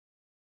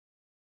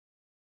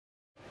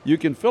You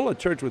can fill a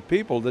church with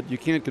people that you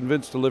can't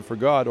convince to live for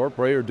God or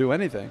pray or do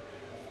anything.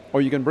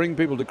 Or you can bring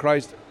people to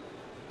Christ,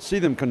 see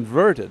them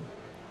converted,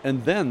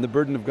 and then the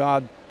burden of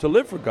God to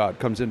live for God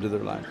comes into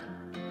their life.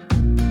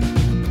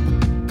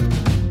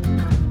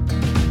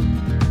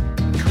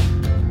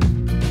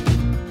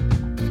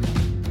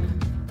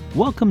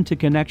 Welcome to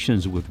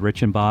Connections with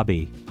Rich and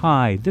Bobby.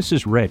 Hi, this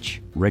is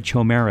Rich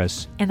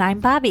Homeris. And I'm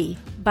Bobby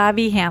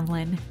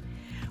Hamlin.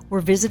 We're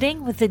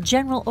visiting with the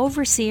general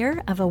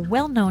overseer of a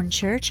well-known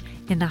church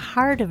in the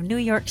heart of New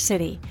York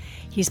City.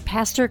 He's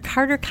Pastor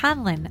Carter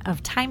Conlon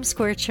of Times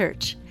Square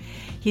Church.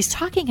 He's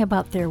talking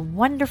about their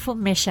wonderful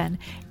mission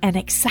and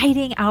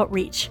exciting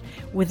outreach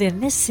within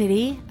this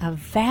city, a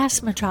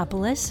vast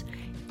metropolis,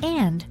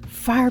 and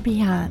far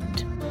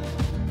beyond.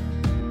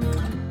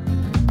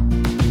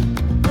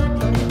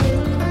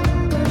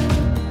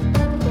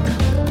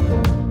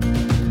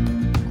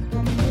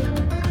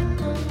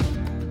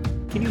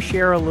 Can you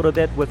share a little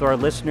bit with our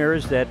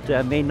listeners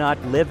that may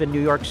not live in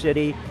New York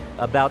City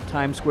about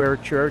Times Square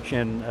Church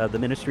and the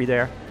ministry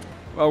there?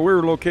 Well,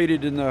 we're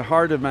located in the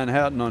heart of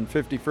Manhattan on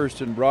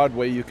 51st and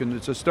Broadway.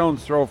 It's a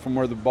stone's throw from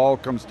where the ball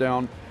comes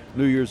down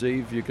New Year's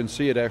Eve. You can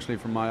see it actually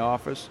from my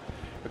office.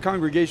 A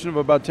congregation of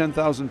about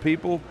 10,000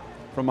 people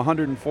from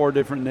 104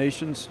 different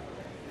nations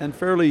and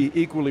fairly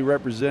equally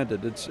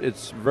represented.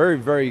 It's very,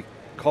 very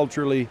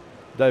culturally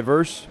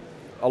diverse.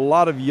 A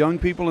lot of young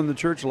people in the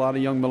church, a lot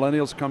of young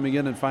millennials coming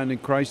in and finding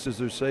Christ as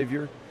their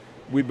Savior.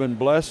 We've been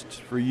blessed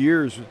for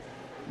years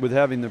with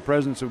having the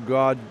presence of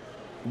God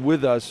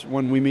with us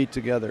when we meet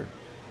together.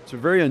 It's a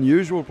very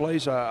unusual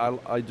place.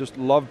 I just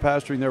love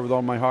pastoring there with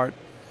all my heart.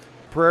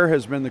 Prayer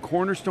has been the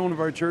cornerstone of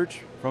our church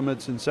from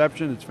its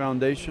inception, its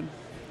foundation,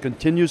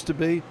 continues to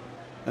be,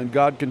 and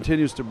God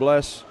continues to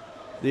bless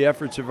the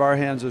efforts of our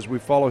hands as we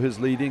follow His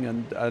leading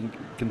and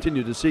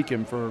continue to seek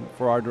Him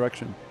for our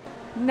direction.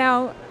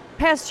 Now,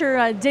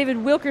 Pastor David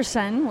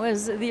Wilkerson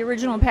was the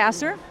original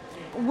pastor.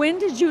 When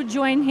did you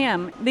join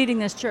him leading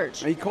this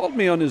church? He called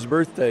me on his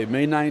birthday,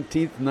 May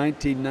 19th,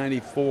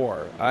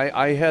 1994.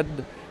 I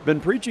had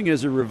been preaching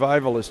as a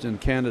revivalist in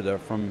Canada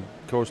from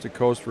coast to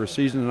coast for a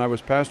season, and I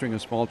was pastoring a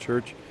small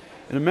church.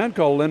 And a man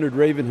called Leonard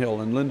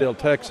Ravenhill in Lindale,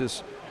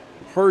 Texas,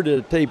 heard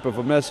a tape of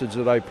a message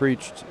that I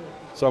preached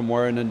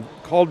somewhere and then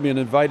called me and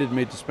invited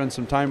me to spend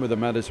some time with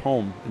him at his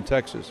home in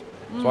Texas.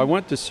 So I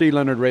went to see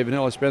Leonard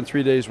Ravenhill. I spent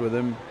 3 days with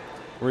him,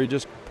 where he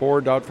just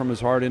poured out from his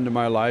heart into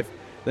my life.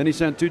 Then he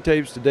sent 2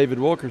 tapes to David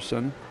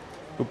Wilkerson,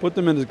 who put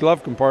them in his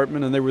glove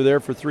compartment, and they were there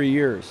for 3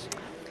 years.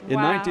 In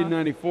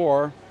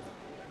 1994,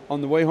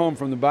 on the way home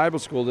from the Bible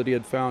school that he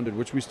had founded,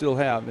 which we still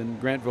have in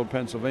Grantville,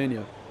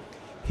 Pennsylvania,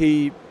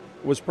 he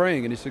was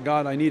praying, and he said,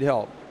 God, I need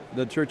help.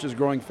 The church is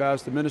growing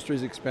fast, the ministry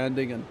is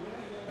expanding,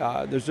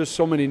 and there's just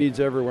so many needs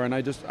everywhere, and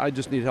I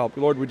just need help.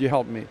 Lord, would you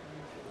help me?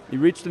 He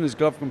reached in his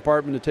glove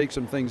compartment to take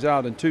some things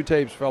out, and 2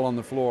 tapes fell on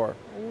the floor.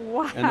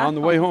 Wow. And on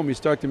the way home, he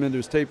stuck them into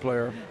his tape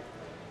player. And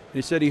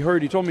he said he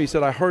told me,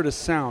 I heard a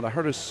sound. I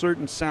heard a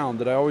certain sound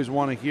that I always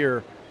want to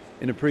hear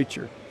in a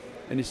preacher.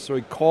 And so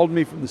he called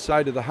me from the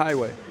side of the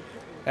highway,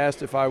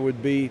 asked if I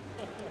would be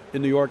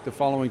in New York the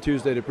following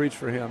Tuesday to preach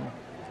for him.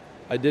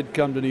 I did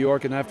come to New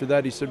York, and after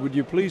that he said, would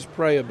you please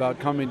pray about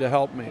coming to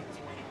help me?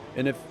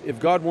 And if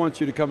God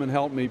wants you to come and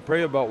help me,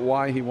 pray about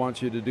why He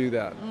wants you to do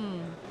that.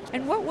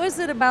 And what was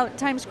it about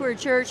Times Square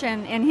Church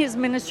and his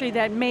ministry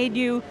that made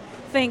you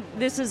think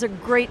this is a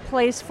great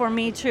place for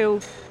me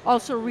to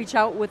also reach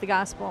out with the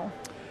gospel?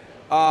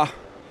 I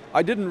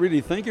didn't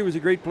really think it was a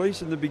great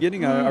place in the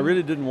beginning. I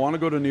really didn't want to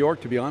go to New York,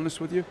 to be honest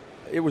with you.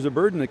 It was a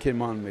burden that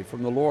came on me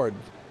from the Lord.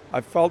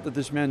 I felt that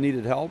this man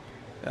needed help,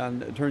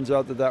 and it turns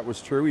out that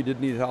was true. He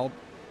did need help.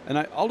 And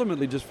I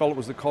ultimately just felt it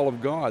was the call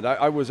of God.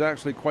 I was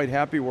actually quite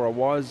happy where I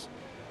was.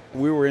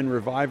 We were in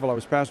revival. I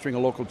was pastoring a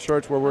local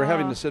church where we were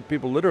having to sit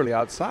people literally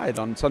outside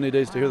on Sunday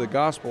days to hear the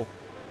gospel.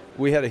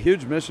 We had a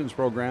huge missions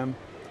program.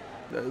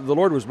 The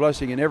Lord was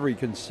blessing in every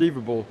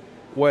conceivable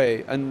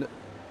way. And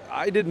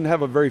I didn't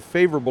have a very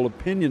favorable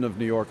opinion of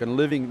New York and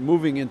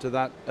moving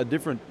into a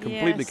different,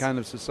 completely kind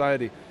of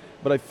society.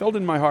 But I felt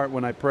in my heart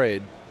when I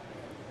prayed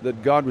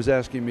that God was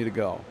asking me to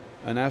go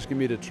and asking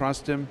me to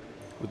trust Him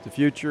with the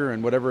future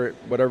and whatever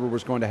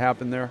was going to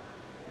happen there.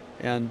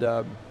 And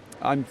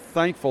I'm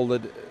thankful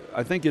that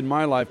I think in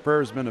my life, prayer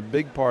has been a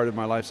big part of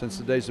my life since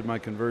the days of my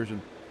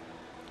conversion.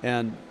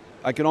 And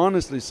I can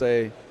honestly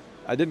say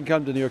I didn't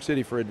come to New York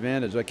City for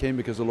advantage. I came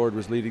because the Lord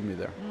was leading me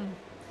there.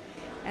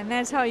 And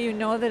that's how you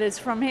know that it's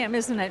from Him,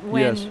 isn't it?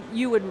 When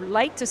you would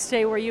like to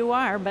stay where you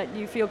are, but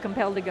you feel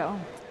compelled to go.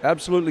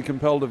 Absolutely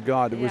compelled of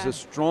God. It was a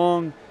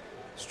strong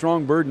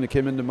burden that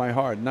came into my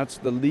heart. And that's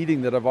the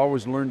leading that I've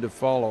always learned to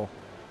follow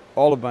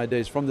all of my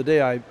days. From the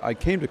day I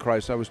came to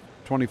Christ, I was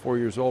 24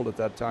 years old at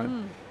that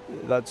time.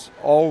 That's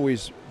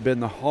always been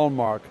the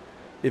hallmark.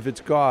 If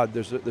it's God,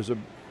 there's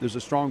a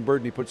strong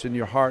burden He puts in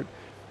your heart,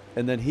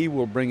 and then He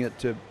will bring it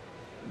to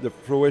the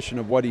fruition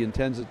of what He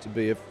intends it to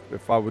be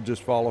if I would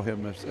just follow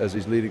Him as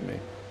He's leading me.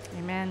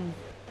 Amen.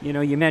 You know,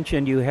 you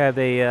mentioned you have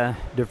a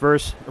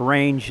diverse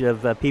range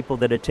of people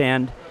that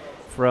attend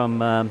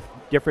from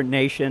different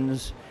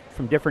nations,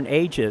 from different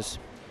ages.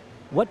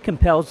 What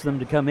compels them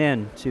to come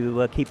in,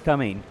 to keep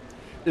coming?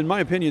 In my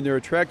opinion, they're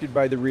attracted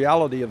by the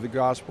reality of the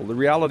gospel, the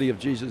reality of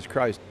Jesus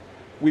Christ.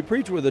 We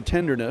preach with a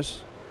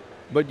tenderness,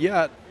 but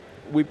yet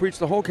we preach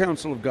the whole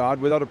counsel of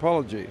God without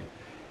apology.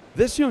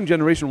 This young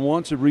generation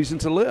wants a reason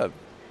to live.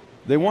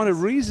 They want a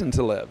reason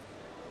to live.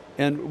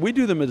 And we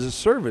do them as a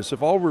service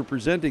if all we're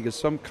presenting is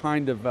some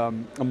kind of a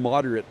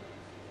moderate,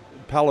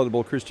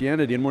 palatable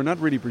Christianity, and we're not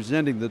really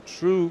presenting the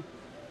true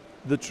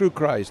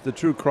Christ, the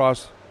true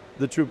cross,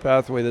 the true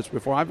pathway that's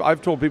before.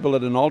 I've told people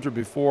at an altar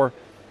before,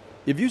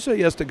 if you say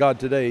yes to God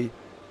today,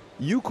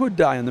 you could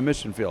die in the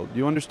mission field. Do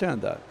you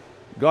understand that?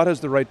 God has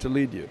the right to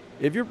lead you.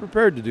 If you're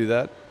prepared to do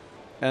that,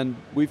 and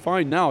we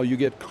find now you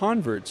get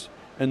converts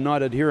and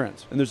not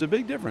adherents. And there's a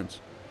big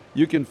difference.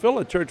 You can fill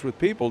a church with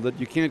people that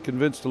you can't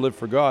convince to live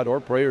for God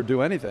or pray or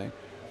do anything.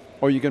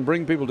 Or you can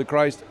bring people to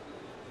Christ,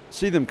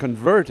 see them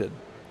converted,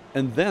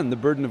 and then the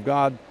burden of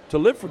God to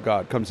live for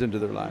God comes into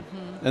their life.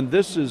 Mm-hmm. And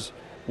this is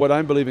what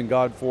I'm believing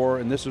God for,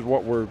 and this is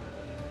what we're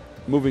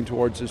moving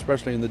towards,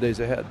 especially in the days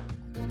ahead.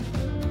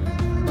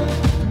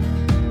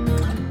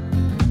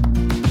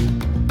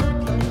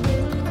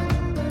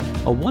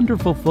 A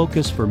wonderful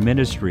focus for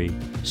ministry,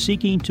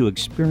 seeking to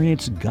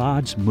experience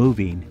God's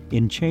moving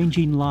in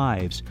changing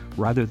lives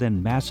rather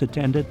than mass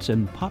attendance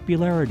and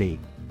popularity.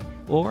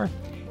 Or,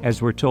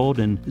 as we're told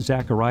in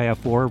Zechariah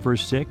 4,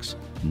 verse 6,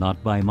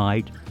 not by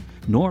might,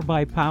 nor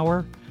by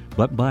power,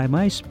 but by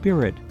my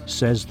Spirit,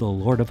 says the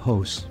Lord of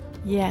hosts.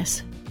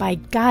 Yes, by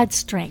God's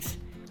strength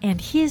and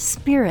His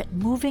Spirit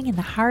moving in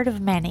the heart of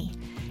many,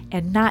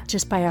 and not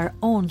just by our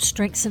own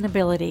strengths and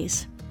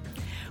abilities.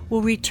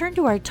 We'll return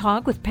to our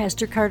talk with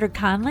Pastor Carter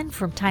Conlon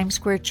from Times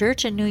Square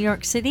Church in New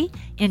York City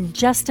in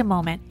just a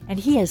moment, and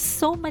he has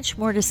so much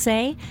more to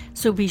say,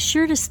 so be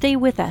sure to stay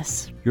with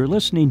us. You're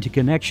listening to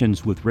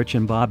Connections with Rich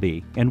and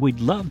Bobby, and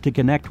we'd love to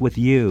connect with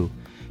you.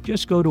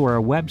 Just go to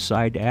our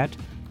website at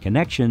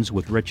Connections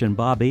with Rich and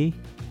Bobby,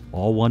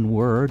 all one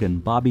word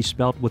and Bobby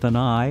spelt with an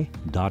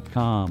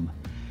I.com.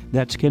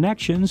 That's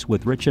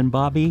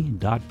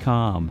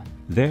connectionswithrichandbobby.com.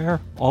 There,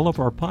 all of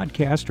our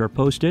podcasts are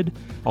posted,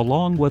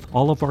 along with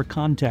all of our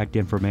contact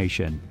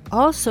information.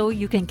 Also,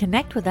 you can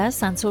connect with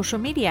us on social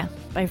media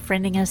by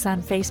friending us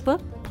on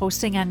Facebook,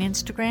 posting on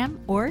Instagram,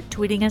 or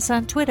tweeting us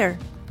on Twitter.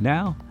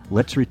 Now,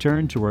 let's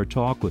return to our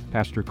talk with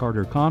Pastor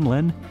Carter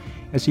Conlon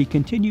as he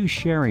continues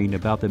sharing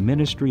about the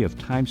ministry of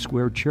Times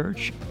Square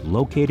Church,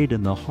 located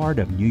in the heart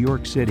of New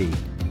York City.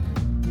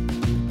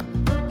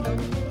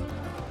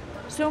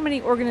 So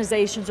many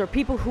organizations or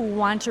people who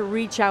want to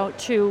reach out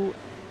to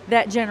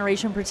that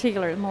generation in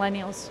particular,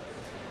 millennials,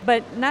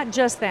 but not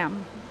just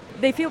them.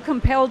 They feel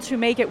compelled to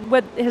make it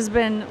what has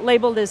been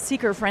labeled as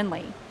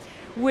seeker-friendly,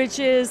 which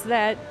is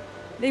that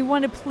they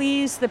want to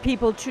please the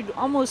people to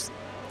almost,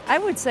 I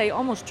would say,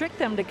 almost trick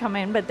them to come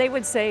in, but they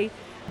would say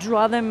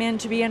draw them in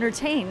to be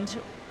entertained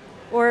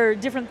or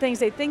different things.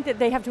 They think that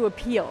they have to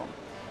appeal,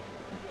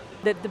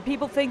 that the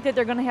people think that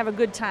they're going to have a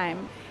good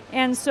time.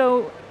 And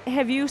so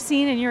have you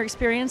seen in your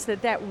experience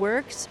that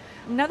works?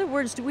 In other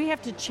words, do we have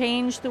to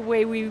change the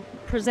way we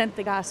present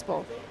the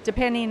gospel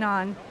depending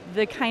on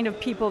the kind of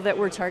people that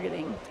we're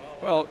targeting?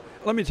 Well,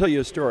 let me tell you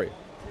a story.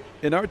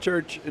 In our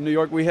church in New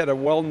York, we had a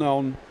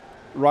well-known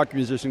rock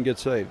musician get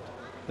saved.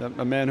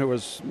 A man who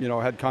was,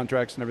 had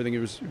contracts and everything. He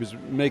was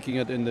making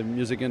it in the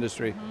music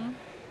industry. Mm-hmm.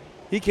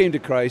 He came to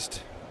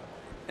Christ,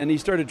 and he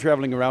started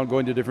traveling around,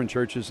 going to different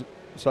churches,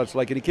 such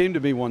like. And he came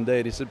to me one day,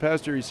 and he said,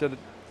 Pastor, he said,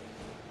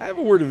 I have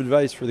a word of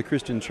advice for the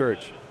Christian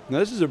church. Now,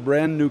 this is a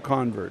brand new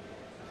convert.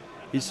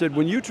 He said,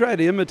 when you try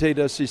to imitate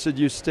us, he said,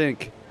 you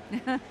stink.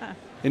 And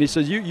he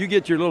says, you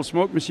get your little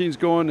smoke machines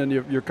going and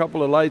your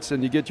couple of lights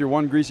and you get your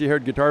one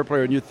greasy-haired guitar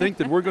player and you think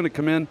that we're going to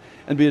come in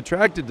and be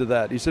attracted to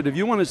that. He said, if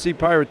you want to see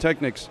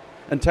pyrotechnics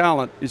and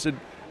talent, he said,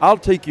 I'll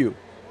take you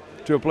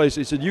to a place.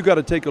 He said, you got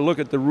to take a look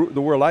at the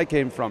world I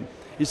came from.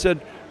 He said,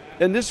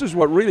 and this is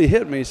what really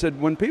hit me. He said,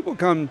 when people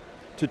come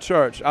to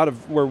church out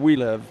of where we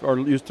live or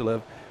used to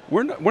live,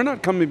 we're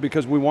not coming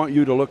because we want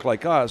you to look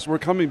like us. We're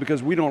coming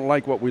because we don't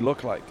like what we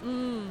look like.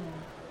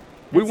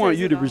 We want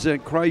you to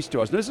present Christ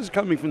to us. This is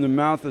coming from the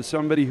mouth of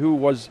somebody who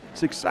was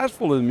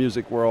successful in the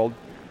music world,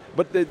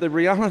 but the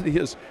reality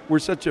is we're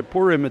such a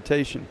poor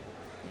imitation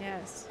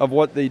of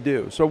what they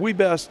do. So we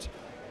best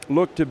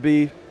look to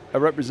be a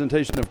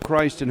representation of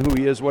Christ and who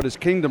He is, what His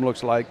kingdom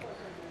looks like,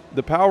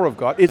 the power of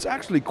God. It's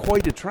actually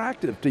quite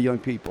attractive to young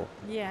people.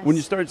 Yes. When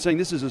you start saying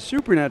this is a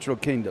supernatural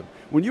kingdom,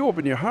 when you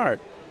open your heart,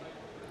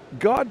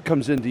 God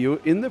comes into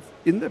you in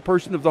the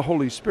person of the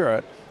Holy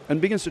Spirit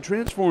and begins to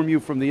transform you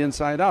from the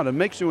inside out and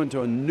makes you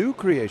into a new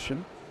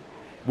creation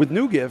with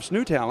new gifts,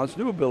 new talents,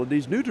 new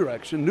abilities, new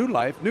direction, new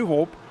life, new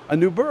hope, a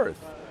new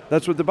birth.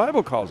 That's what the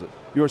Bible calls it.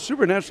 You are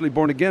supernaturally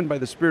born again by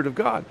the Spirit of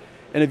God.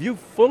 And if you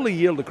fully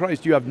yield to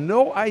Christ, you have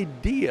no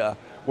idea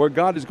where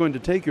God is going to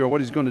take you or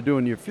what He's going to do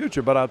in your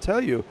future. But I'll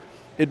tell you,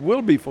 it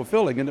will be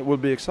fulfilling and it will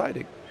be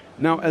exciting.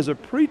 Now, as a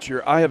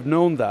preacher, I have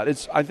known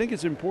that. I think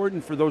it's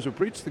important for those who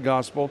preach the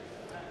gospel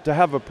to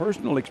have a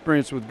personal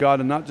experience with God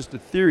and not just a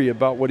theory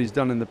about what He's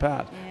done in the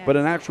past, but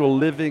an actual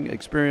living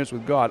experience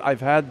with God.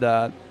 I've had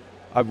that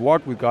I've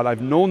walked with God.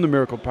 I've known the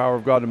miracle power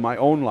of God in my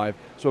own life.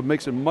 So it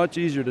makes it much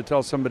easier to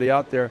tell somebody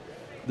out there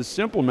the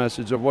simple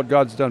message of what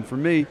God's done for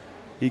me,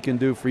 He can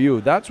do for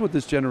you. That's what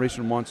this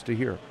generation wants to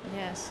hear.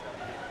 Yes.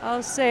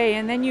 I'll say,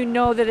 and then you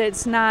know that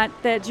it's not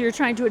that you're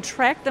trying to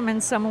attract them in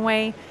some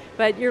way,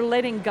 but you're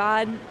letting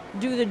God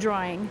do the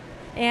drawing.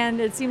 And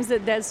it seems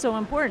that that's so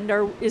important.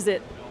 Or is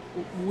it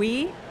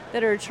we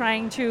that are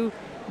trying to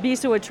be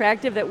so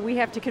attractive that we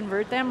have to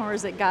convert them, or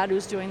is it God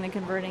who's doing the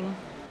converting?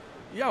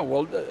 Yeah,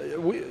 well,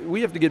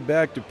 we have to get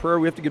back to prayer.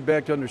 We have to get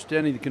back to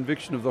understanding the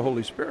conviction of the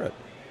Holy Spirit.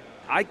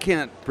 I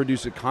can't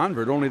produce a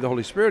convert. Only the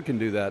Holy Spirit can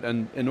do that.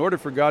 And in order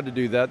for God to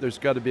do that, there's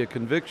got to be a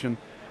conviction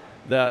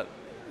that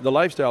the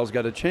lifestyle's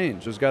got to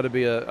change. There's got to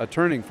be a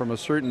turning from a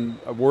certain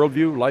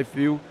worldview, life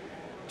view,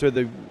 to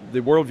the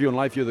worldview and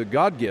life view that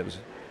God gives.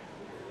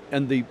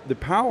 And the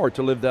power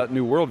to live that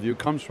new worldview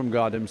comes from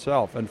God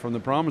Himself and from the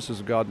promises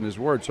of God in His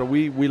Word. So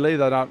we lay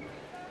that out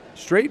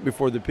straight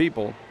before the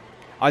people.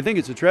 I think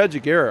it's a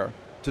tragic error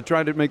to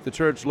try to make the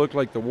church look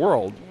like the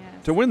world,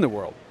 yes, to win the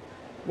world.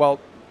 Well,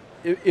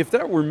 if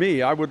that were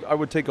me, I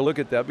would take a look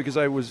at that, because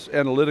I was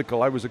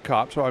analytical. I was a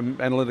cop, so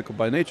I'm analytical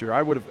by nature.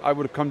 I would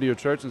have come to your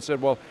church and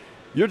said, well,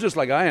 you're just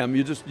like I am.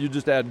 You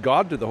just add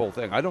God to the whole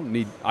thing. I don't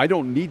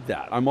need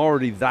that. I'm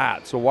already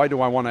that. So why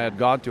do I want to add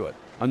God to it?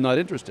 I'm not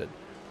interested.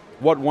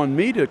 What won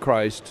me to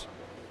Christ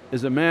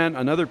is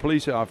another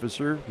police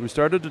officer, who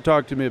started to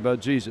talk to me about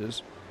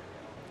Jesus.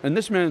 And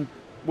this man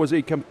was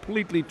a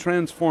completely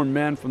transformed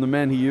man from the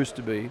man he used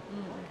to be.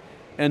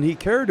 And he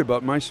cared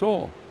about my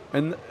soul.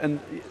 And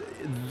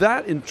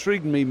that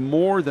intrigued me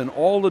more than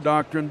all the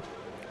doctrine,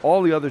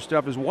 all the other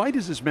stuff, is why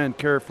does this man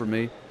care for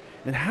me?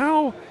 And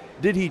how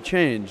did he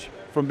change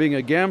from being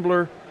a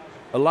gambler,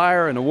 a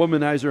liar, and a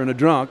womanizer, and a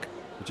drunk,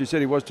 which he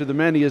said he was, to the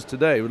man he is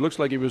today? It looks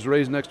like he was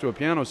raised next to a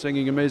piano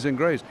singing Amazing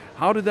Grace.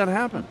 How did that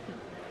happen?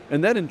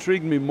 And that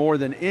intrigued me more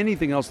than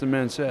anything else the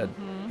man said.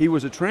 Mm-hmm. He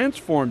was a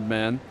transformed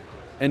man,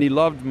 and he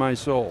loved my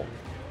soul.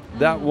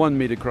 That won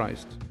me to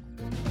Christ.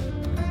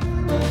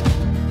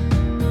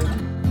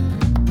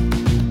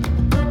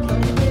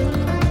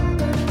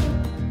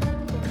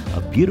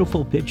 A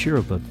beautiful picture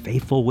of a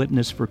faithful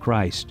witness for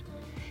Christ.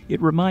 It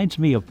reminds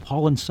me of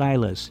Paul and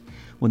Silas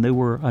when they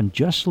were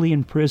unjustly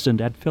imprisoned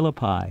at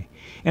Philippi,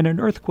 and an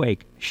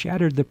earthquake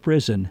shattered the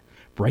prison,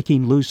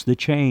 breaking loose the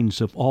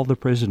chains of all the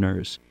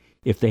prisoners.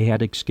 If they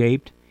had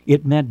escaped,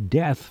 it meant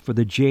death for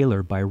the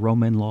jailer by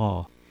Roman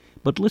law.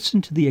 But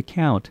listen to the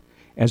account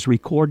as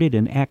recorded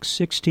in Acts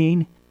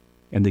 16.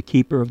 And the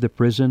keeper of the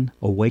prison,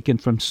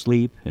 awakened from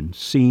sleep and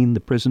seeing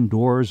the prison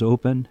doors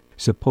open,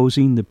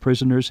 supposing the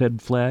prisoners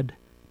had fled,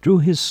 drew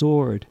his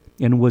sword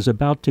and was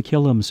about to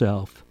kill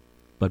himself.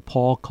 But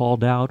Paul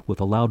called out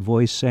with a loud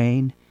voice,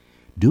 saying,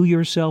 "Do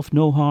yourself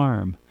no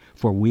harm,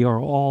 for we are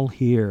all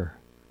here."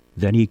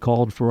 Then he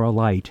called for a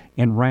light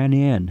and ran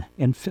in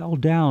and fell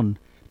down,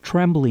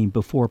 trembling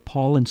before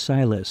Paul and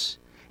Silas.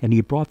 And he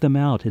brought them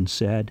out and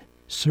said,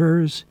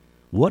 "Sirs,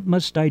 what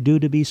must I do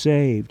to be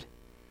saved?"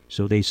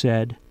 So they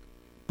said,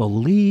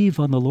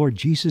 "Believe on the Lord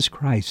Jesus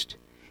Christ,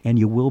 and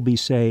you will be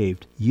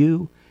saved,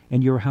 you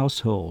and your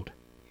household."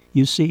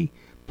 You see,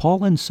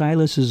 Paul and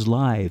Silas's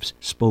lives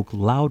spoke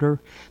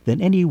louder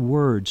than any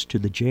words to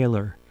the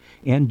jailer,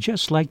 and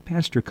just like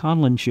Pastor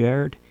Conlon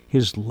shared,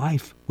 his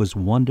life was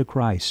won to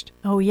Christ.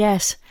 Oh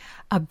yes,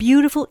 a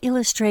beautiful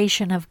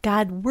illustration of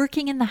God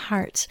working in the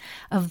hearts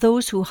of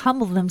those who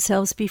humble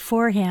themselves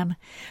before Him,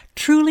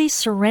 truly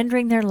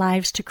surrendering their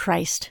lives to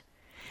Christ.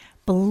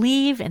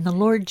 Believe in the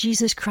Lord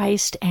Jesus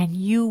Christ and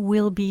you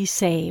will be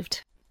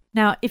saved.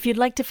 Now, if you'd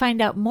like to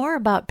find out more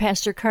about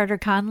Pastor Carter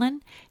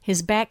Conlon,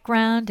 his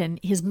background, and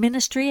his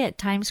ministry at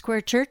Times Square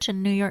Church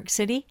in New York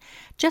City,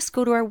 just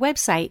go to our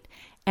website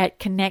at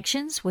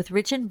Connections with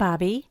Rich and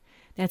Bobby.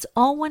 That's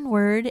all one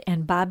word,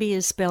 and Bobby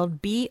is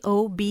spelled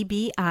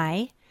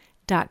BOBBI.com.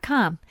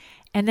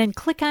 And then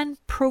click on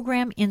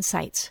Program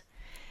Insights.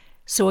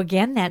 So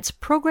again, that's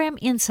Program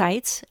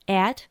Insights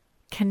at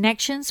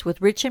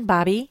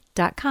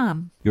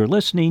connectionswithrichandbobby.com. You're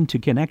listening to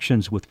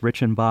Connections with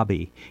Rich and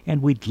Bobby,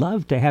 and we'd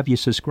love to have you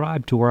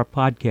subscribe to our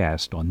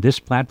podcast on this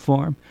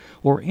platform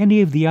or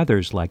any of the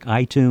others like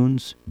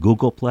iTunes,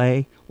 Google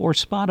Play, or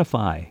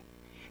Spotify.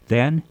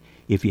 Then,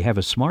 if you have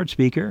a smart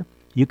speaker,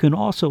 you can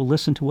also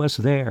listen to us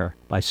there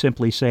by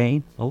simply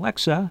saying,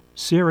 "Alexa,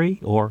 Siri,"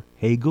 or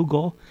 "Hey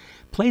Google,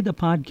 play the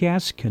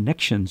podcast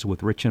Connections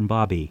with Rich and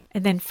Bobby."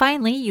 And then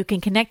finally, you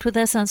can connect with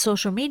us on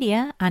social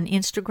media on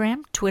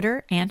Instagram,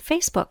 Twitter, and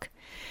Facebook.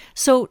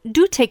 So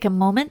do take a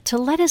moment to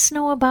let us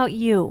know about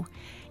you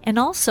and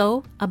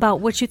also about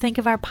what you think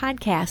of our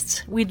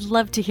podcasts. We'd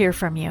love to hear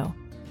from you.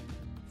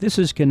 This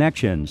is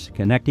Connections,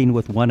 connecting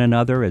with one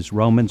another, as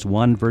Romans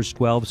 1 verse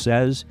 12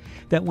 says,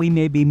 that we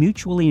may be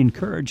mutually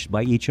encouraged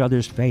by each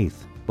other's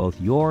faith, both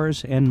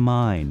yours and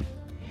mine.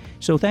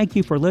 So thank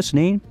you for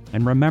listening,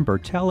 and remember,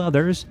 tell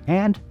others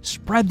and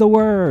spread the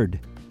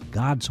word,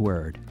 God's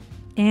word.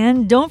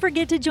 And don't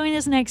forget to join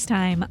us next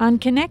time on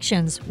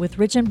Connections with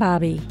Rich and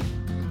Bobby.